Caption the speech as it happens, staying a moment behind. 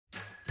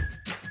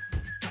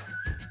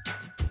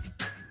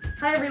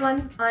Hi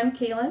everyone, I'm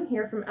Kaylin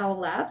here from Owl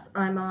Labs.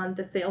 I'm on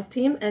the sales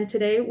team, and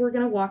today we're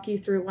going to walk you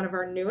through one of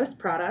our newest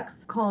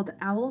products called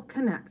Owl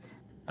Connect.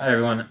 Hi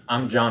everyone,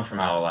 I'm John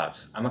from Owl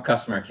Labs. I'm a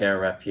customer care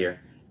rep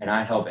here, and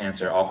I help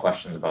answer all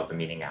questions about the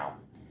Meeting Owl.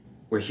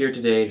 We're here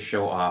today to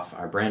show off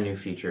our brand new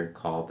feature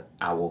called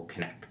Owl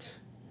Connect.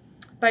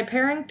 By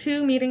pairing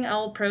two Meeting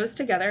Owl Pros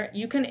together,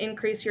 you can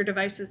increase your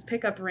device's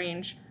pickup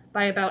range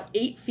by about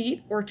 8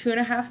 feet or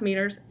 2.5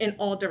 meters in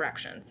all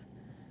directions.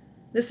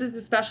 This is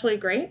especially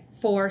great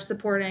for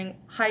supporting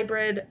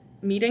hybrid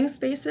meeting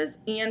spaces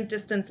and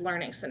distance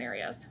learning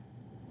scenarios.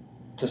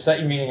 To set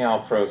your Meeting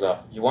Owl Pros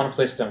up, you want to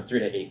place them 3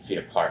 to 8 feet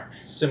apart,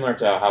 similar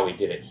to how we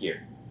did it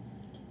here.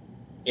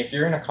 If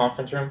you're in a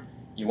conference room,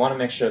 you want to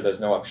make sure there's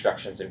no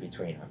obstructions in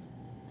between them.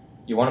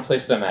 You want to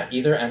place them at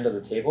either end of the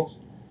table,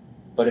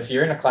 but if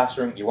you're in a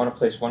classroom, you want to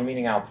place one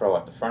Meeting Owl Pro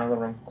at the front of the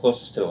room,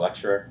 closest to the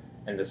lecturer,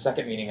 and the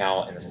second Meeting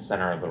Owl in the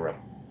center of the room.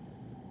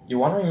 You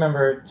want to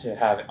remember to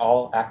have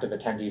all active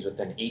attendees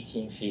within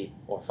 18 feet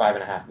or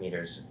 5.5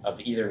 meters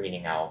of either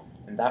Meeting Owl,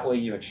 and that way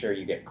you ensure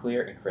you get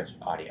clear and crisp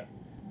audio.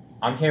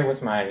 I'm here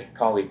with my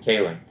colleague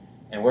Kaylin,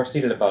 and we're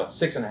seated about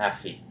 6.5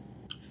 feet.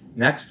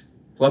 Next,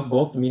 plug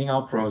both Meeting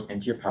Owl Pros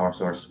into your power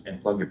source and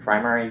plug your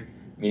primary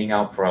Meeting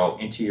Owl Pro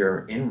into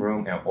your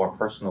in-room or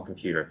personal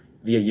computer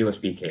via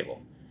USB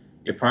cable.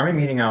 Your primary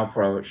Meeting Owl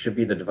Pro should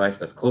be the device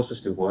that's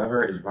closest to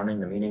whoever is running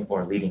the meeting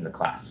or leading the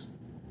class.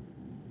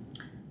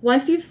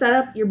 Once you've set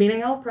up your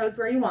Meeting Owl Pros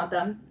where you want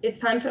them,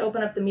 it's time to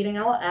open up the Meeting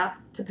Owl app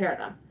to pair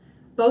them.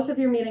 Both of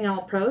your Meeting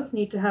Owl Pros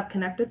need to have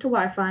connected to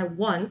Wi-Fi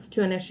once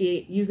to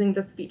initiate using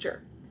this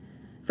feature.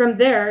 From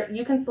there,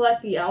 you can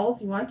select the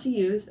owls you want to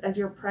use as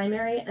your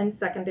primary and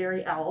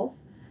secondary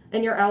owls,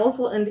 and your owls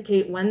will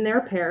indicate when they're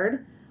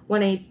paired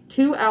when a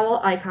 2-owl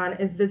icon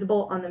is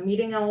visible on the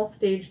Meeting Owl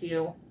stage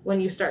view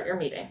when you start your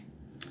meeting.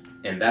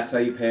 And that's how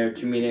you pair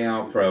two Meeting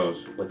Owl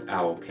Pros with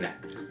Owl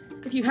Connect.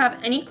 If you have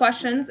any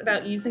questions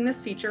about using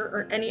this feature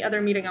or any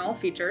other Meeting Owl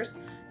features,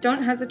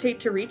 don't hesitate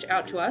to reach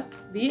out to us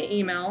via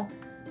email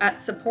at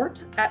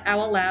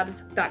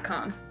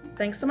support@owllabs.com.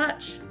 Thanks so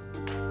much.